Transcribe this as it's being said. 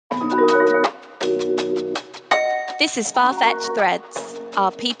This is Farfetch Threads, our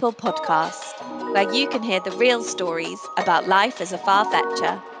people podcast, where you can hear the real stories about life as a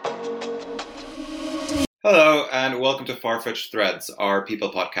Farfetcher. Hello, and welcome to Farfetch Threads, our people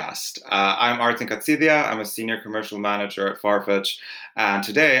podcast. I'm Artin Katsidia. I'm a senior commercial manager at Farfetch, and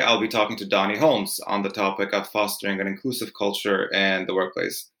today I'll be talking to Donnie Holmes on the topic of fostering an inclusive culture in the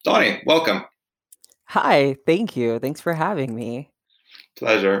workplace. Donnie, welcome. Hi, thank you. Thanks for having me.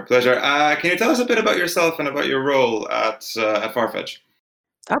 Pleasure. Can you tell us a bit about yourself and about your role at Farfetch?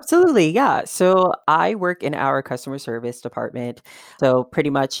 Absolutely, yeah. So I work in our customer service department. So pretty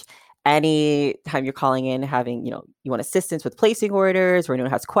much any time you're calling in, having, you want assistance with placing orders, or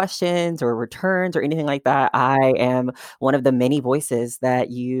anyone has questions or returns or anything like that, I am one of the many voices that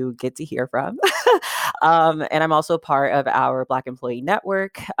you get to hear from. And I'm also part of our Black Employee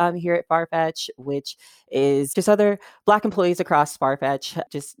Network here at Farfetch, which is just other Black employees across Farfetch,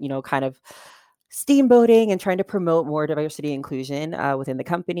 just, kind of steamboating and trying to promote more diversity and inclusion within the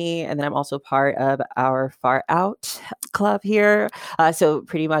company. And then I'm also part of our Far Out club here. So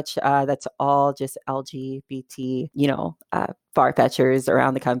pretty much that's all just LGBT, Farfetchers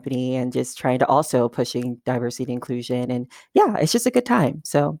around the company, and just trying to also pushing diversity and inclusion. And yeah, it's just a good time.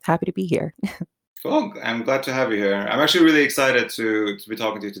 So happy to be here. Cool. I'm glad to have you here. I'm actually really excited to be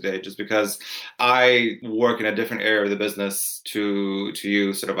talking to you today, just because I work in a different area of the business to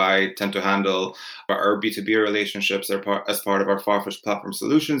you. Sort of, I tend to handle our B2B relationships as part of our Farfetch Platform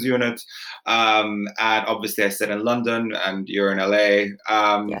Solutions unit. And obviously I sit in London and you're in LA.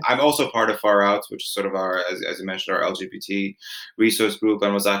 Yes. I'm also part of Far Out, which is sort of our, as you mentioned, our LGBT resource group,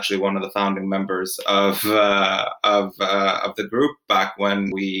 and was actually one of the founding members of the group back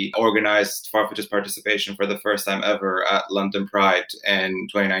when we organized Farfetch's participation for the first time ever at London Pride in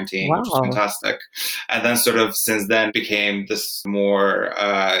 2019, Wow. which is fantastic. And then sort of since then became this more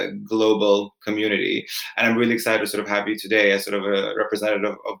global community. And I'm really excited to sort of have you today as sort of a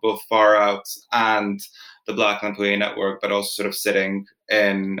representative of both Far Out and the Black Employee Network, but also sort of sitting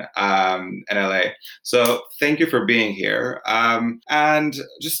in LA. So thank you for being here. And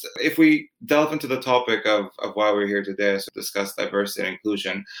just if we delve into the topic of why we're here today, so discuss diversity and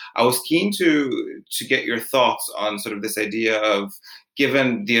inclusion, I was keen to get your thoughts on sort of this idea of,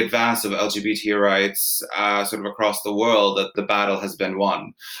 given the advance of LGBT rights sort of across the world, that the battle has been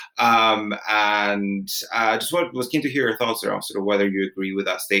won. And just was keen to hear your thoughts around sort of whether you agree with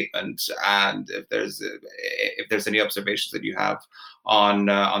that statement, and if there's any observations that you have on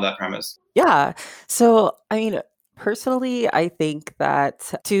that premise. Yeah. So, I mean, personally, I think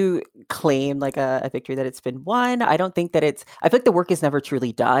that to claim like a victory that it's been won, I don't think that I feel like the work is never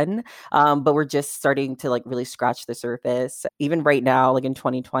truly done, but we're just starting to like really scratch the surface. Even right now, like in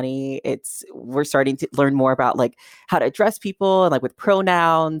 2020, we're starting to learn more about like how to address people and like with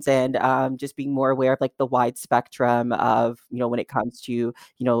pronouns, and just being more aware of like the wide spectrum of, when it comes to,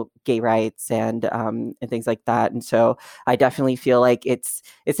 gay rights and things like that. And so I definitely feel like it's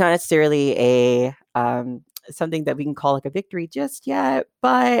not necessarily a something that we can call like a victory just yet,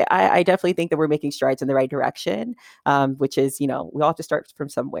 but I definitely think that we're making strides in the right direction, which is, we all have to start from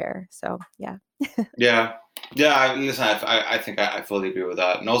somewhere. So yeah. Yeah. Listen, I think I fully agree with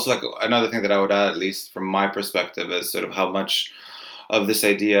that. And also, like, another thing that I would add, at least from my perspective, is sort of how much of this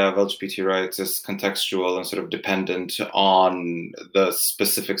idea of LGBT rights is contextual and sort of dependent on the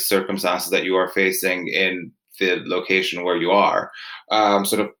specific circumstances that you are facing in the location where you are.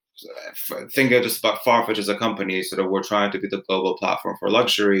 Sort of think just about Farfetch as a company. Sort of, we're trying to be the global platform for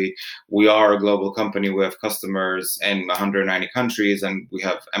luxury. We are a global company. We have customers in 190 countries, and we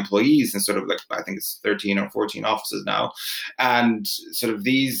have employees in sort of like, I think it's 13 or 14 offices now. And sort of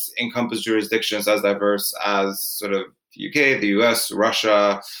these encompass jurisdictions as diverse as sort of the UK, the US,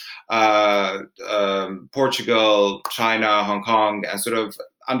 Russia, Portugal, China, Hong Kong, and sort of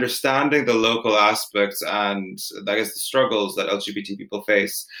understanding the local aspects and, I guess, the struggles that LGBT people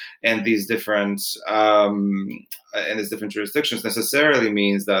face in these different jurisdictions necessarily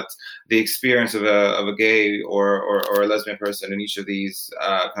means that the experience of a gay or a lesbian person in each of these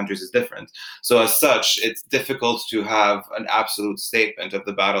countries is different. So as such, it's difficult to have an absolute statement of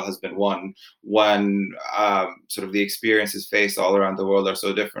the battle has been won when sort of the experiences faced all around the world are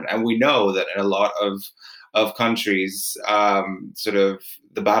so different. And we know that in a lot of countries, sort of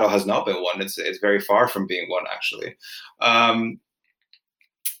the battle has not been won. It's very far from being won, actually.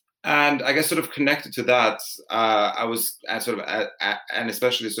 And I guess sort of connected to that, I was and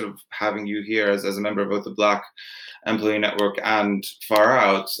especially sort of having you here as a member of both the Black Employee Network and Far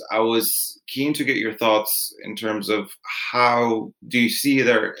Out, I was keen to get your thoughts in terms of how do you see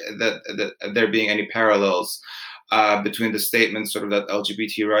there being any parallels between the statement sort of that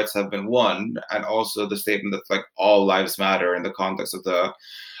LGBT rights have been won, and also the statement that like all lives matter in the context of the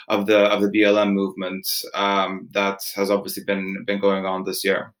BLM movement that has obviously been going on this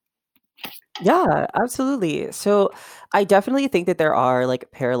year. Yeah, absolutely. So I definitely think that there are like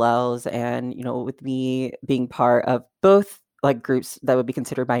parallels, and with me being part of both like groups that would be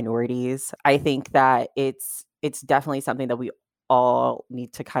considered minorities, I think that it's definitely something that we all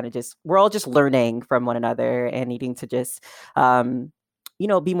need to kind of we're all just learning from one another and needing to just um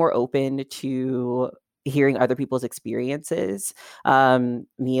be more open to hearing other people's experiences. I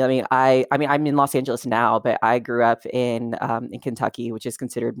mean, I'm in Los Angeles now, but I grew up in Kentucky, which is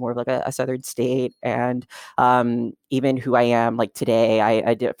considered more of like a southern state. And even who I am like today,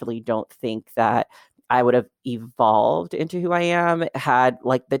 I definitely don't think that I would have evolved into who I am had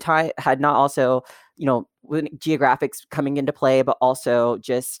like the time had not also, with geographics coming into play, but also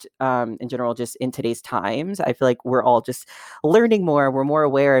just in general, just in today's times, I feel like we're all just learning more. We're more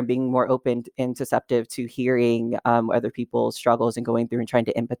aware and being more open and receptive to hearing other people's struggles and going through and trying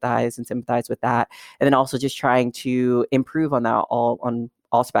to empathize and sympathize with that. And then also just trying to improve on all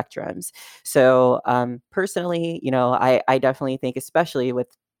spectrums. So personally, I definitely think, especially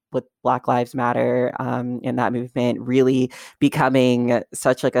with Black Lives Matter and that movement really becoming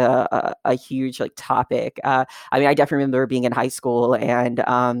such like a huge like topic. I mean, I definitely remember being in high school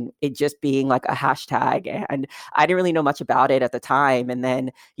and it just being like a hashtag, and I didn't really know much about it at the time. And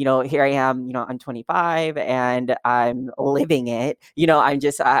then, here I am, I'm 25 and I'm living it. I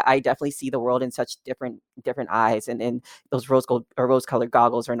definitely see the world in such different eyes, and those rose-colored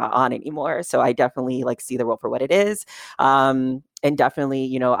goggles are not on anymore. So I definitely like see the world for what it is. And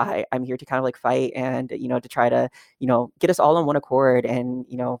definitely, I'm here to kind of like fight and, to try to, get us all on one accord and,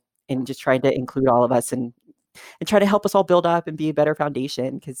 and just trying to include all of us and try to help us all build up and be a better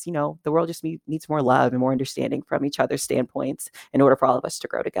foundation, because, the world just needs more love and more understanding from each other's standpoints in order for all of us to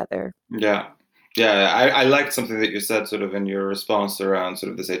grow together. Yeah. Yeah, I liked something that you said sort of in your response around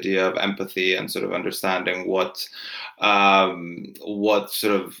sort of this idea of empathy and sort of understanding what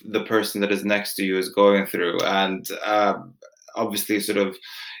sort of the person that is next to you is going through. And obviously sort of,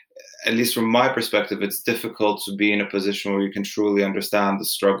 at least from my perspective, it's difficult to be in a position where you can truly understand the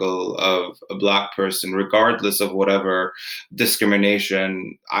struggle of a Black person, regardless of whatever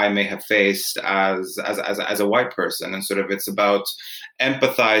discrimination I may have faced as a white person. And sort of, it's about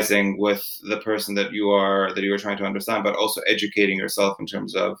empathizing with the person that you are trying to understand, but also educating yourself in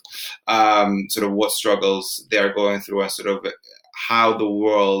terms of sort of what struggles they are going through and sort of how the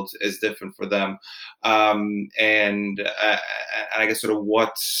world is different for them, and I guess sort of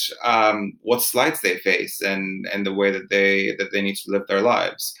what slights they face and the way that they need to live their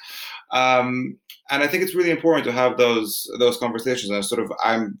lives. And I think it's really important to have those conversations. And sort of,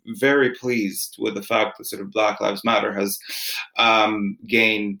 I'm very pleased with the fact that sort of Black Lives Matter has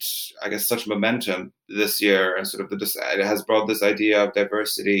gained, I guess, such momentum this year, and sort of it has brought this idea of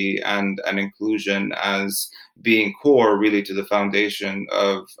diversity and inclusion as being core, really, to the foundation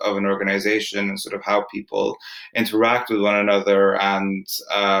of an organization, and sort of how people interact with one another and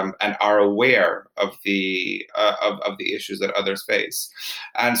are aware of the issues that others face.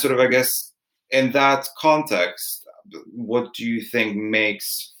 And sort of, I guess, in that context, what do you think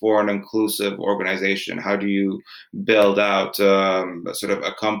makes for an inclusive organization? How do you build out sort of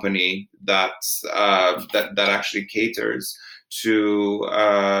a company that actually caters to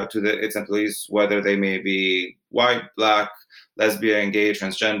its employees, whether they may be white, Black, lesbian, gay,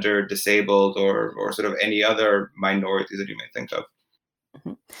 transgender, disabled, or sort of any other minorities that you may think of?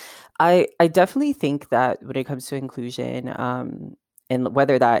 Mhm. I definitely think that when it comes to inclusion, and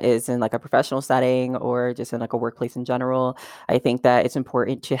whether that is in like a professional setting or just in like a workplace in general, I think that it's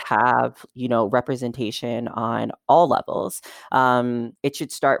important to have, representation on all levels. It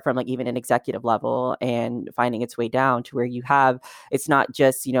should start from like even an executive level and finding its way down to where it's not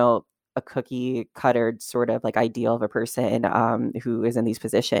just, a cookie cuttered sort of like ideal of a person who is in these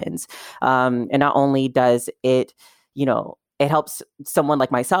positions. And not only does it, it helps someone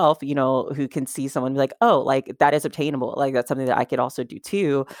like myself, who can see someone be like, oh, like that is obtainable. Like that's something that I could also do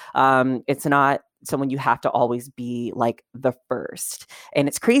too. It's not someone you have to always be like the first. And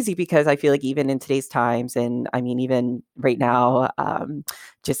it's crazy because I feel like even in today's times, and I mean, even right now,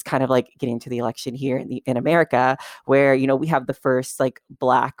 just kind of like getting to the election here in America, where, we have the first like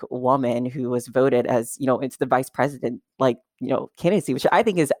Black woman who was voted as, into the vice president, like, candidacy, which I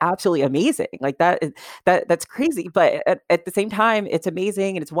think is absolutely amazing. Like that's crazy. But at the same time, it's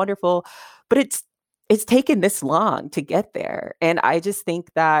amazing and it's wonderful, but it's taken this long to get there. And I just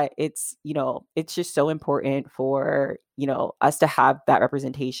think that it's just so important for, us to have that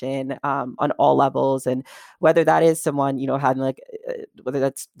representation on all levels. And whether that is someone, having like, whether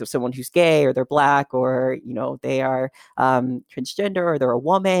that's someone who's gay or they're Black or, they are transgender or they're a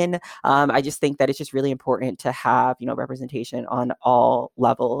woman. I just think that it's just really important to have, representation on all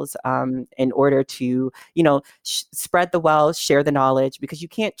levels in order to, spread the wealth, share the knowledge, because you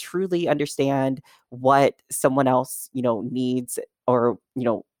can't truly understand what someone else, needs or,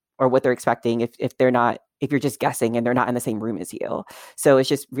 or what they're expecting if you're just guessing and they're not in the same room as you. So it's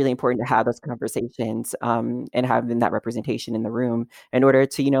just really important to have those conversations and having that representation in the room in order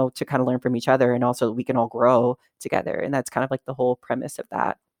to, to kind of learn from each other, and also we can all grow together. And that's kind of like the whole premise of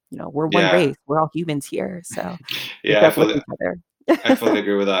that. We're one race. We're all humans here. So yeah, I fully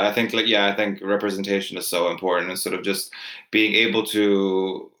agree with that. I think I think representation is so important, and sort of just being able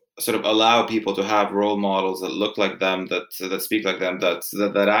to sort of allow people to have role models that look like them, that speak like them,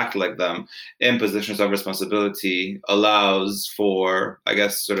 that act like them in positions of responsibility allows for, I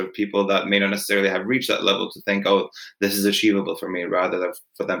guess, sort of people that may not necessarily have reached that level to think, oh, this is achievable for me, rather than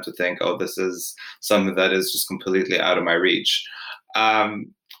for them to think, oh, this is something that is just completely out of my reach.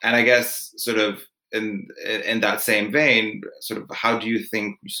 And I guess sort of in that same vein, sort of how do you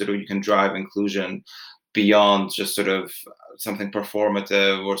think sort of you can drive inclusion beyond just sort of something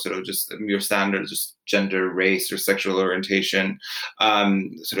performative or sort of just your standard, just gender, race, or sexual orientation,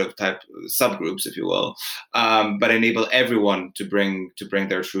 sort of type subgroups, if you will, but enable everyone to bring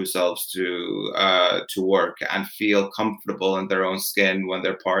their true selves to work and feel comfortable in their own skin when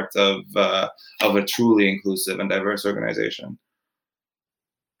they're part of a truly inclusive and diverse organization?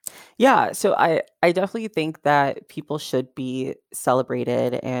 Yeah, so I definitely think that people should be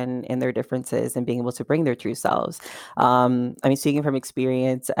celebrated and in their differences and being able to bring their true selves. I mean, speaking from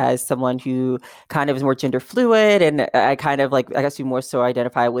experience as someone who kind of is more gender fluid, and I kind of like, I guess we more so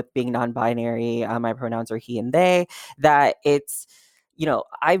identify with being non-binary. My pronouns are he and they. That it's,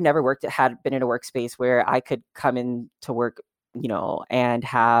 I've never been in a workspace where I could come in to work, and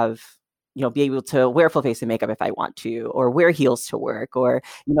have be able to wear full face and makeup if I want to, or wear heels to work, or,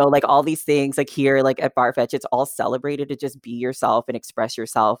 like all these things like here, like at Farfetch, it's all celebrated to just be yourself and express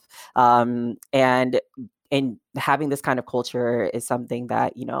yourself. And having this kind of culture is something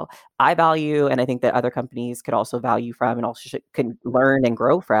that, I value. And I think that other companies could also value from, and also can learn and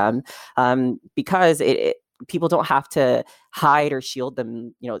grow from, because people don't have to hide or shield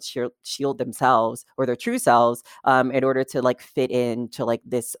them, shield themselves or their true selves in order to like fit into like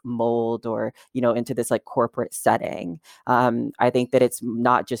this mold or, into this like corporate setting. I think that it's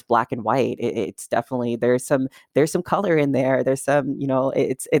not just black and white. It's definitely, there's some color in there. There's some,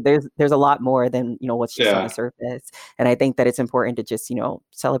 there's a lot more than, what's just on the surface. And I think that it's important to just,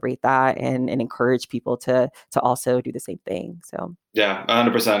 celebrate that and encourage people to also do the same thing. So. Yeah,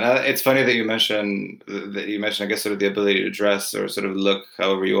 100%. It's funny that you mentioned, I guess, sort of the ability to dress or sort of look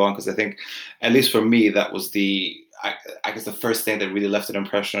however you want, because I think, at least for me, that was I guess the first thing that really left an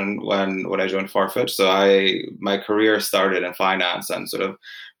impression when I joined Farfetch. So my career started in finance, and sort of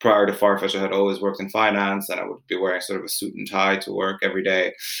prior to Farfetch, I had always worked in finance, and I would be wearing sort of a suit and tie to work every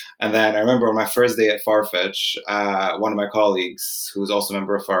day. And then I remember on my first day at Farfetch, one of my colleagues, who was also a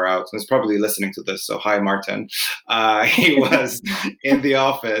member of Far Out, and is probably listening to this, so hi, Martin. He was in the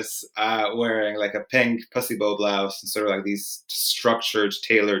office wearing like a pink pussy bow blouse and sort of like these structured,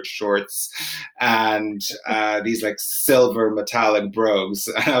 tailored shorts and these like silver metallic brogues.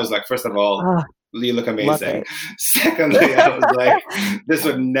 And I was like, first of all, you look amazing. Secondly, I was like, this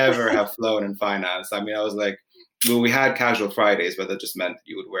would never have flown in finance. I mean, I was like, well, we had casual Fridays, but that just meant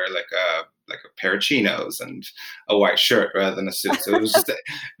you would wear like a pair of chinos and a white shirt rather than a suit. So it was just a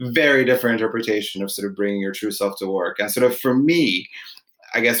very different interpretation of sort of bringing your true self to work. And sort of for me,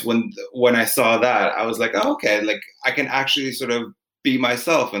 I guess when I saw that, I was like, oh, okay, like I can actually sort of be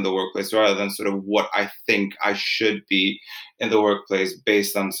myself in the workplace rather than sort of what I think I should be in the workplace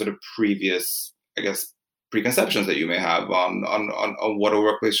based on sort of previous, I guess, preconceptions that you may have on what a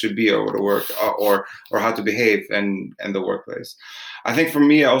workplace should be, or what a work or how to behave in the workplace. I think for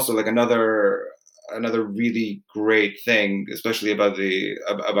me also, like another really great thing, especially about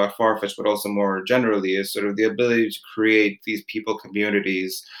Farfetch, but also more generally, is sort of the ability to create these people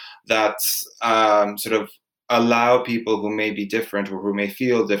communities that sort of allow people who may be different or who may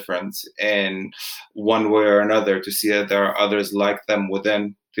feel different in one way or another to see that there are others like them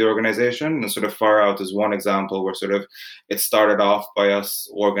within the organization. And sort of Far Out is one example where sort of it started off by us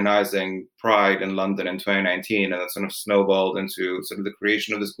organizing Pride in London in 2019, and it sort of snowballed into sort of the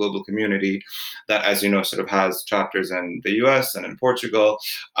creation of this global community that, as you know, sort of has chapters in the US and in Portugal.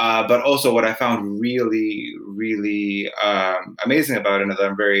 But also what I found really, really amazing about it, and that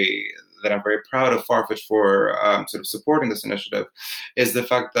I'm very that I'm very proud of Farfetch for sort of supporting this initiative is the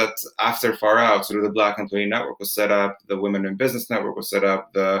fact that after Far Out, sort of the Black Employee Network was set up, the Women in Business Network was set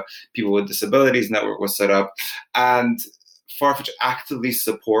up, the People with Disabilities Network was set up, and Farfetch actively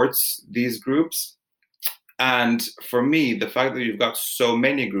supports these groups. And for me, the fact that you've got so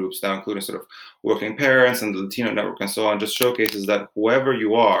many groups now, including sort of Working Parents and the Latino Network and so on, just showcases that whoever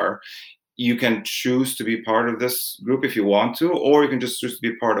you are, you can choose to be part of this group if you want to, or you can just choose to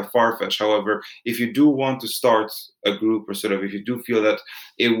be part of Farfetch. However, if you do want to start a group, or sort of if you do feel that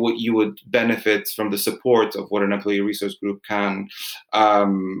you would benefit from the support of what an employee resource group can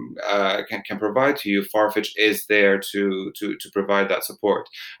provide to you, Farfetch is there to provide that support.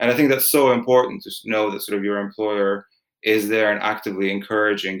 And I think that's so important to know that sort of your employer is there and actively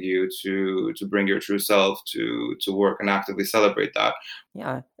encouraging you to bring your true self to work and actively celebrate that.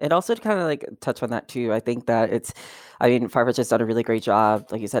 Yeah. And also to kind of like touch on that too, I think that Farfetch has done a really great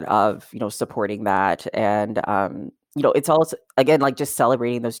job, like you said, of, supporting that. And, it's also, again, like just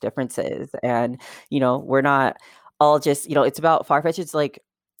celebrating those differences. And, we're not all just, it's about Farfetch. It's like,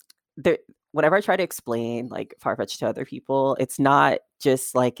 whenever I try to explain like Farfetch to other people, it's not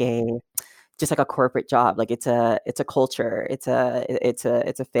just like a corporate job. Like it's a culture, it's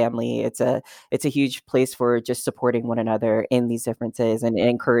a family, it's a huge place for just supporting one another in these differences and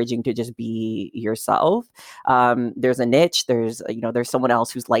encouraging to just be yourself. There's a niche, there's someone else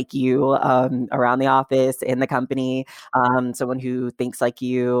who's like you around the office, in the company, someone who thinks like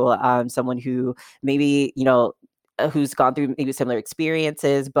you, someone who maybe who's gone through maybe similar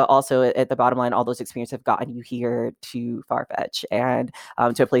experiences, but also at the bottom line, all those experiences have gotten you here to Farfetch and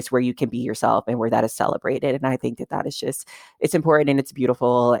to a place where you can be yourself and where that is celebrated. And I think that is just, it's important and it's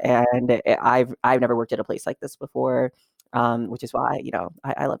beautiful. And I've never worked at a place like this before, which is why,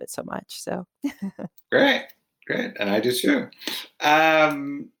 I love it so much. So Great. And I do too.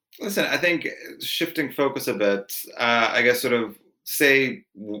 Listen, I think shifting focus a bit, I guess sort of say,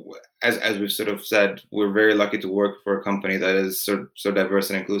 as we've sort of said, we're very lucky to work for a company that is so diverse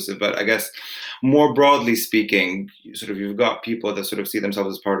and inclusive. But I guess more broadly speaking, you've got people that sort of see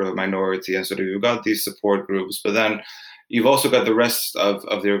themselves as part of a minority, and sort of you've got these support groups. But then you've also got the rest of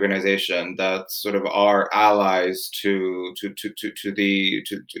the organization that sort of are allies to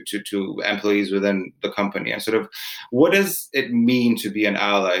employees within the company. And sort of, what does it mean to be an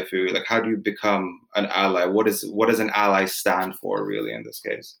ally for you? Like, how do you become an ally? What does an ally stand for, really, in this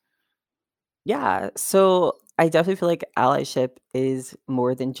case? Yeah. So I definitely feel like allyship is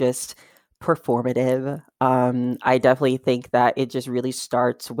more than just performative. I definitely think that it just really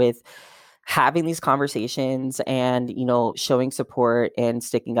starts with having these conversations and, showing support and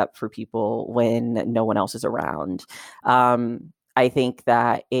sticking up for people when no one else is around. I think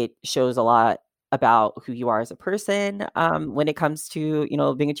that it shows a lot about who you are as a person when it comes to,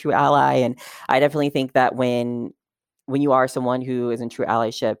 being a true ally. And I definitely think that when you are someone who is in true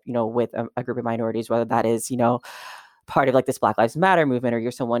allyship, with a group of minorities, whether that is, part of like this Black Lives Matter movement, or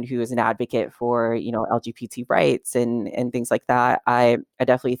you're someone who is an advocate for, LGBT rights and things like that, I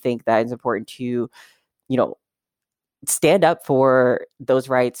definitely think that it's important to, stand up for those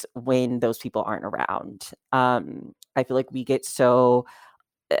rights when those people aren't around. I feel like we get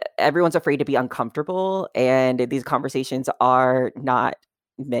everyone's afraid to be uncomfortable, and these conversations are not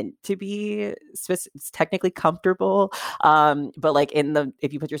meant to be technically comfortable, but like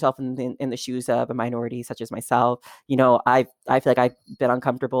if you put yourself in the shoes of a minority such as myself, I feel like I've been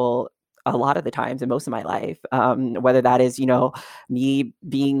uncomfortable a lot of the times in most of my life, whether that is me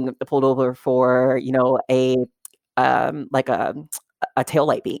being pulled over for a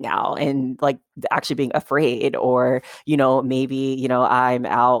taillight being out and like actually being afraid, or maybe I'm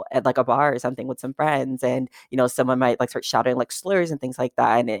out at like a bar or something with some friends, and someone might like start shouting like slurs and things like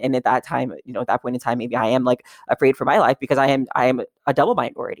that, and at that time, at that point in time, maybe I am like afraid for my life because I am a double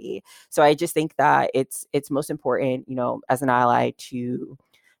minority. So I just think that it's most important, as an ally, to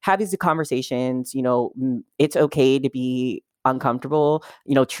have these conversations. It's okay to be uncomfortable.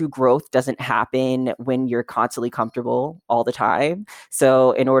 True growth doesn't happen when you're constantly comfortable all the time.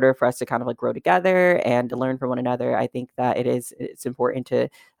 So in order for us to kind of like grow together and to learn from one another, I think that it's important to,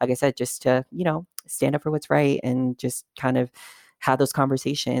 like I said, just to, stand up for what's right and just kind of have those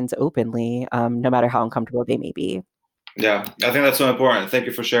conversations openly, no matter how uncomfortable they may be. Yeah, I think that's so important. Thank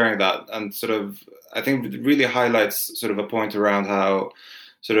you for sharing that. And sort of, I think it really highlights sort of a point around how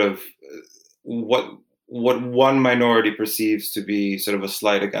sort of what one minority perceives to be sort of a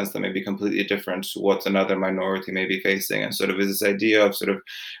slight against them may be completely different to what another minority may be facing. And sort of is this idea of sort of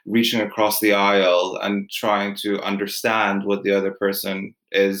reaching across the aisle and trying to understand what the other person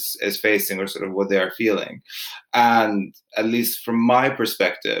is facing, or sort of what they are feeling. And at least from my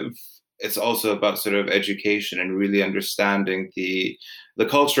perspective, it's also about sort of education and really understanding the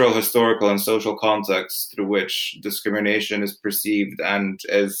cultural, historical, and social context through which discrimination is perceived and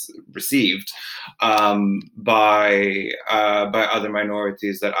is received by other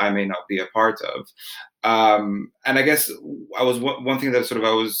minorities that I may not be a part of. And I guess one thing that sort of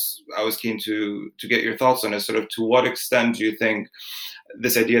I was keen to get your thoughts on is sort of to what extent do you think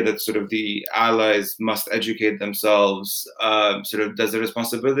this idea that sort of the allies must educate themselves, sort of does the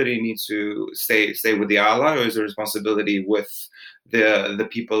responsibility need to stay with the ally, or is the responsibility with the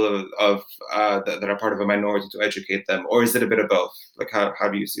people of that are part of a minority to educate them, or is it a bit of both? Like how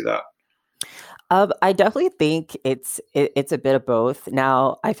do you see that? I definitely think it's a bit of both.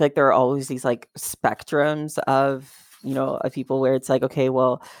 Now, I feel like there are always these like spectrums of, of people where it's like, okay,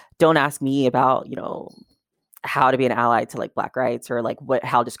 well, don't ask me about, how to be an ally to like Black rights or like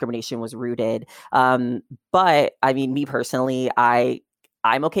how discrimination was rooted. But I mean, me personally,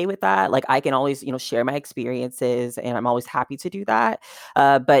 I'm okay with that. Like I can always, share my experiences and I'm always happy to do that.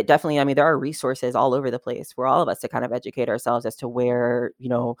 But definitely, I mean, there are resources all over the place for all of us to kind of educate ourselves as to where,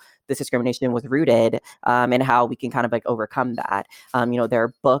 this discrimination was rooted and how we can kind of like overcome that. There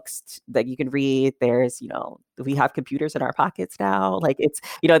are books that you can read. There's, we have computers in our pockets now. Like it's,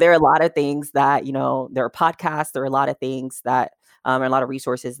 there are a lot of things that, there are podcasts, there are a lot of things that, and a lot of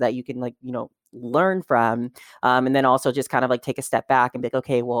resources that you can like, learn from, and then also just kind of like take a step back and be like,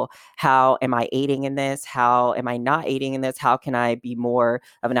 okay, well, how am I aiding in this? How am I not aiding in this? How can I be more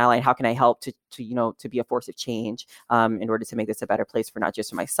of an ally? And how can I help to be a force of change in order to make this a better place for not just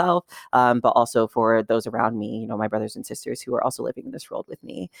for myself, but also for those around me, my brothers and sisters who are also living in this world with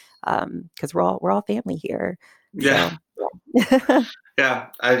me, because we're all family here. Yeah. So.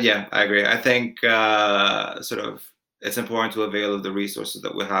 I agree. I think sort of it's important to avail of the resources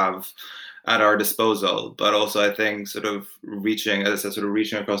that we have at our disposal, but also I think sort of reaching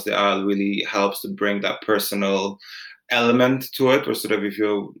across the aisle really helps to bring that personal element to it, or sort of if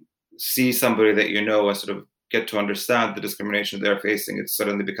you see somebody that and sort of get to understand the discrimination they're facing, it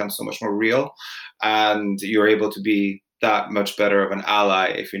suddenly becomes so much more real, and you're able to be that much better of an ally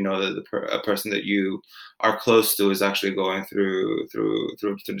if you know that a person that you are close to is actually going through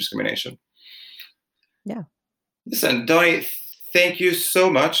discrimination. Yeah. Listen, Donnie, thank you so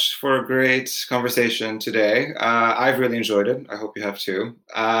much for a great conversation today. I've really enjoyed it. I hope you have too.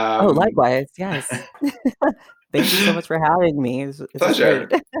 Likewise. Yes. Thank you so much for having me. It's pleasure.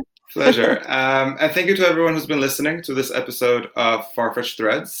 Pleasure. And thank you to everyone who's been listening to this episode of Farfetched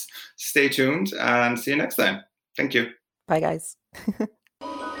Threads. Stay tuned and see you next time. Thank you. Bye, guys.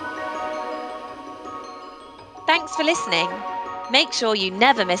 Thanks for listening. Make sure you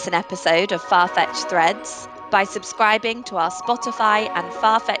never miss an episode of Farfetched Threads by subscribing to our Spotify and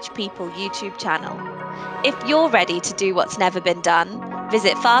Farfetch People YouTube channel. If you're ready to do what's never been done,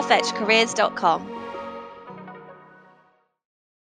 visit farfetchcareers.com